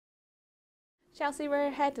Chelsea, we're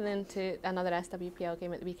heading into another SWPL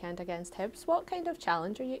game at the weekend against Hibs. What kind of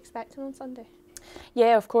challenge are you expecting on Sunday?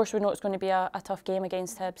 Yeah, of course we know it's going to be a tough game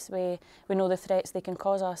against Hibs. We know the threats they can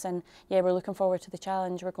cause us, and yeah, we're looking forward to the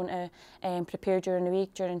challenge. We're going to prepare during the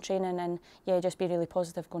week, during training, and yeah, just be really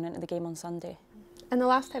positive going into the game on Sunday. And the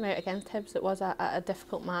last time out against Hibs, it was a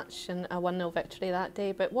difficult match and a 1-0 victory that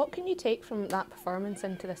day, but what can you take from that performance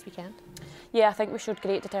into this weekend? Yeah, I think we showed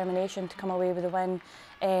great determination to come away with a win.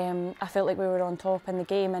 I felt like we were on top in the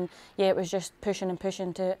game, and yeah, it was just pushing and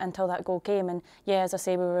pushing until that goal came. And yeah, as I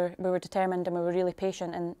say, we were determined and we were really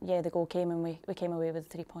patient, and yeah, the goal came and we came away with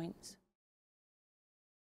 3 points.